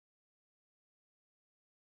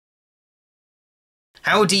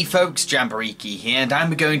Howdy folks, Jambareeqi here, and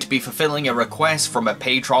I'm going to be fulfilling a request from a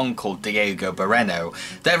patron called Diego Moreno.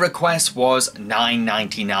 Their request was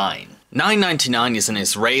 $9.99. $9.99 is an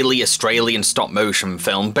Israeli-Australian stop-motion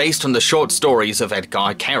film based on the short stories of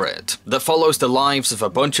Edgar Keret that follows the lives of a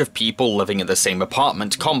bunch of people living in the same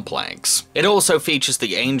apartment complex. It also features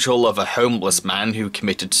the angel of a homeless man who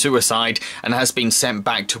committed suicide and has been sent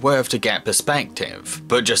back to Earth to get perspective,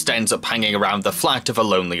 but just ends up hanging around the flat of a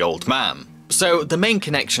lonely old man. So the main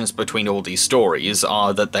connections between all these stories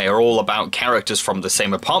are that they are all about characters from the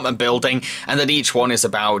same apartment building and that each one is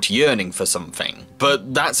about yearning for something.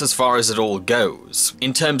 But that's as far as it all goes.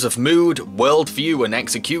 In terms of mood, worldview and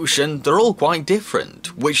execution, they're all quite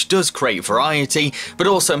different, which does create variety, but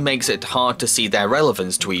also makes it hard to see their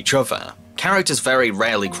relevance to each other. Characters very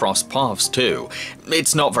rarely cross paths too.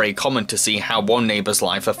 It's not very common to see how one neighbour's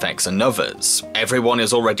life affects another's. Everyone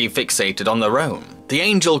is already fixated on their own. The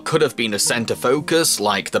angel could have been a centre focus,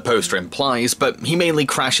 like the poster implies, but he mainly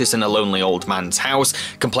crashes in a lonely old man's house,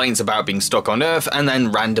 complains about being stuck on Earth, and then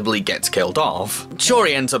randomly gets killed off. Sure,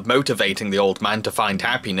 he ends up motivating the old man to find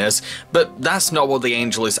happiness, but that's not what the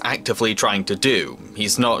angel is actively trying to do.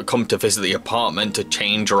 He's not come to visit the apartment to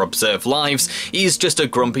change or observe lives, he's just a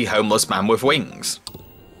grumpy homeless man with wings.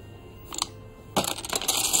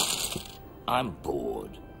 I'm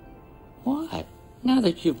bored. Why? Now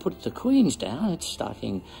that you've put the queens down, it's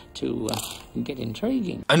starting to get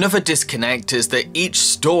intriguing. Another disconnect is that each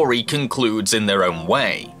story concludes in their own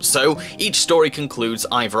way. So each story concludes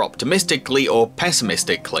either optimistically or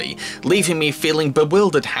pessimistically, leaving me feeling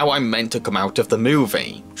bewildered how I'm meant to come out of the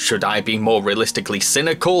movie. Should I be more realistically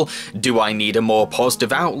cynical? Do I need a more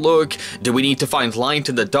positive outlook? Do we need to find light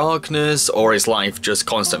in the darkness? Or is life just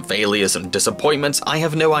constant failures and disappointments? I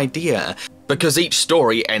have no idea, because each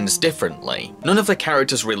story ends differently. None of the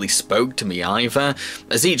characters really spoke to me either,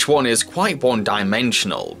 as each one is quite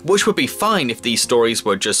one-dimensional, which would be fine if these stories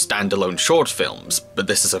were just standalone short films, but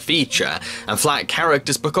this is a feature, and flat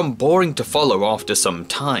characters become boring to follow after some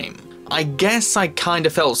time. I guess I kinda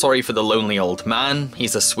felt sorry for the lonely old man.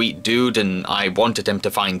 He's a sweet dude and I wanted him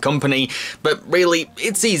to find company, but really,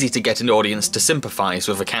 it's easy to get an audience to sympathise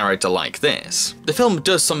with a character like this. The film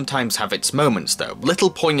does sometimes have its moments though, little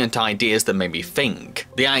poignant ideas that make me think.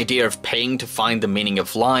 The idea of paying to find the meaning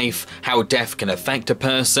of life, how death can affect a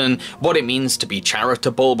person, what it means to be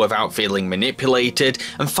charitable without feeling manipulated,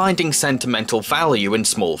 and finding sentimental value in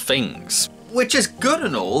small things. Which is good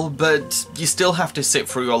and all, but you still have to sit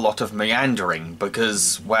through a lot of meandering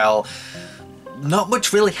because, well, not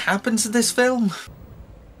much really happens in this film.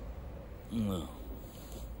 No,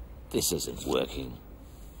 this isn't working.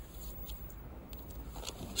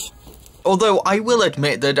 Although I will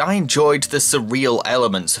admit that I enjoyed the surreal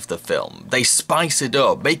elements of the film. They spice it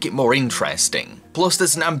up, make it more interesting. Plus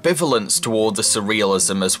there's an ambivalence toward the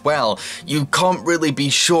surrealism as well. You can't really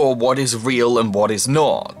be sure what is real and what is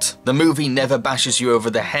not. The movie never bashes you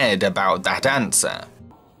over the head about that answer.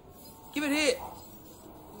 Give it here.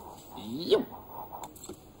 Yep.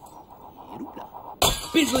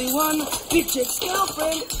 Bisley 1, big chick's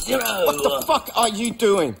girlfriend 0. What the fuck are you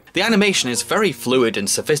doing? The animation is very fluid and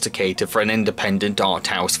sophisticated for an independent art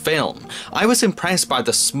house film. I was impressed by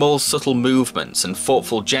the small subtle movements and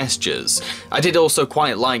thoughtful gestures. I did also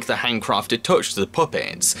quite like the handcrafted touch to the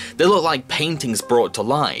puppets. They look like paintings brought to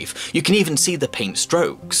life. You can even see the paint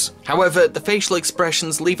strokes. However, the facial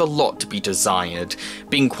expressions leave a lot to be desired,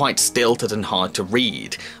 being quite stilted and hard to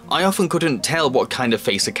read. I often couldn't tell what kind of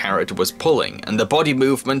face a character was pulling, and the body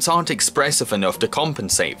movements aren't expressive enough to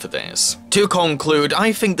compensate for this. To conclude,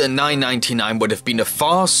 I think that $9.99 would have been a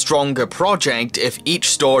far stronger project if each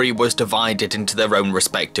story was divided into their own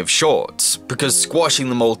respective shorts, because squashing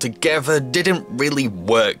them all together didn't really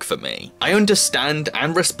work for me. I understand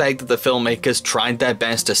and respect that the filmmakers tried their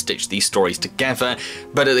best to stitch these stories together,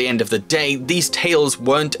 but at the end of the day, these tales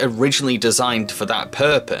weren't originally designed for that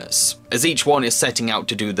purpose, as each one is setting out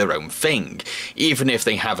to do their own thing, even if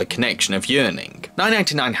they have a connection of yearning.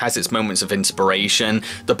 $9.99 has its moments of inspiration,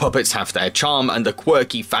 the puppets have their charm, and the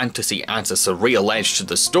quirky fantasy adds a surreal edge to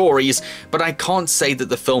the stories, but I can't say that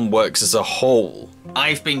the film works as a whole.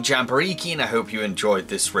 I've been Jambareeqi and I hope you enjoyed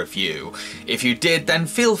this review. If you did, then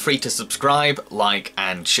feel free to subscribe, like,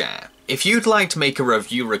 and share. If you'd like to make a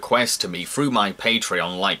review request to me through my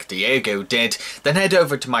Patreon like Diego did, then head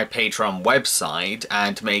over to my Patreon website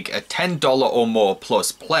and make a $10 or more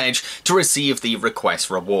plus pledge to receive the request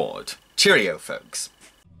reward. Cheerio, folks.